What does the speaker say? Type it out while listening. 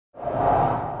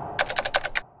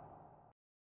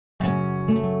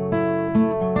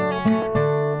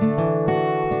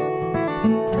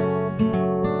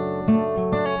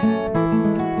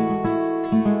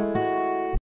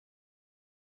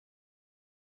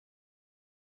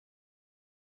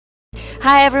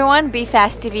Hi everyone, Be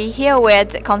Fast TV here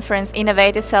with Conference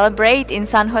Innovate to Celebrate in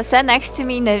San Jose. Next to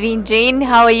me, Naveen Jain.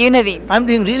 How are you, Naveen? I'm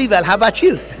doing really well. How about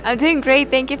you? I'm doing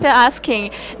great. Thank you for asking.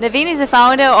 Naveen is the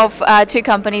founder of two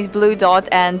companies, BlueDot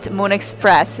and Moon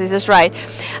Express. Is this right?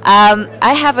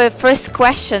 I have a first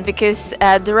question because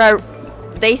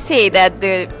they say that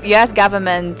the U.S.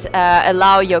 government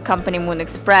allow your company Moon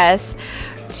Express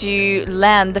to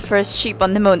land the first ship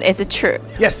on the moon. Is it true?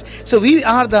 Yes. So we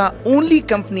are the only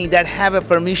company that have a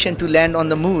permission to land on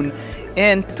the moon.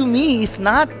 And to me, it's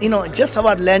not just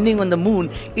about landing on the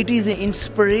moon. It is an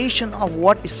inspiration of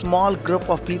what a small group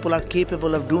of people are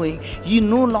capable of doing. You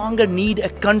no longer need a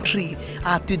country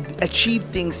to achieve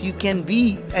things. You can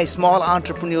be a small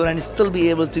entrepreneur and still be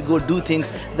able to go do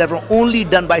things that were only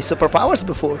done by superpowers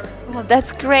before. Well,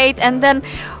 that's great. And then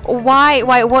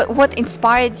what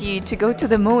inspired you to go to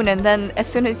the moon? And then as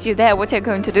soon as you're there, what are you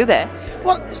going to do there?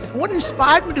 Well, what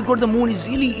inspired me to go to the moon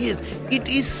it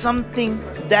is something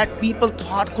that people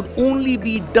thought could only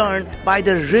be done by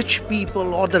the rich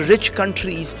people or the rich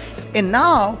countries. And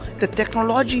now the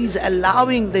technology is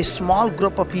allowing the small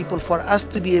group of people for us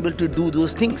to be able to do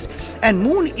those things. And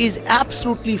moon is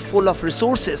absolutely full of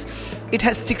resources. It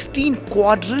has 16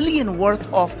 quadrillion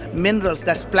worth of minerals,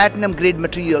 that's platinum grade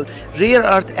material, rare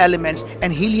earth elements,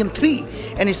 and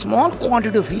helium-3. And a small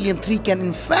quantity of helium-3 can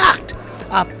in fact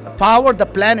power the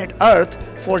planet Earth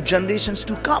for generations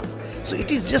to come. So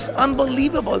it is just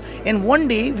unbelievable. And one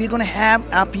day we're going to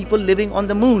have people living on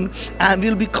the moon and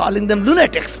we'll be calling them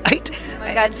lunatics, right? Oh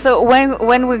my God. So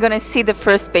when we're going to see the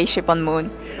first spaceship on the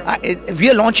moon? We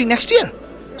are launching next year.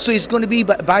 So it's going to be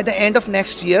by the end of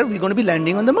next year, we're going to be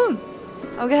landing on the moon.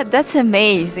 Oh God, that's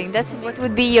amazing. What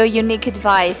would be your unique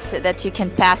advice that you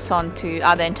can pass on to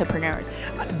other entrepreneurs?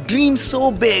 Dream so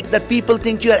big that people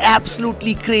think you are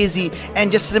absolutely crazy.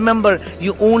 And just remember,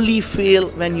 you only fail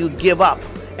when you give up.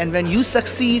 And when you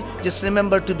succeed, just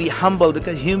remember to be humble,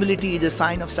 because humility is a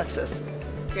sign of success.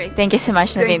 That's great. Thank you so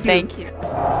much, Naveen. Thank you.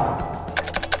 Thank you.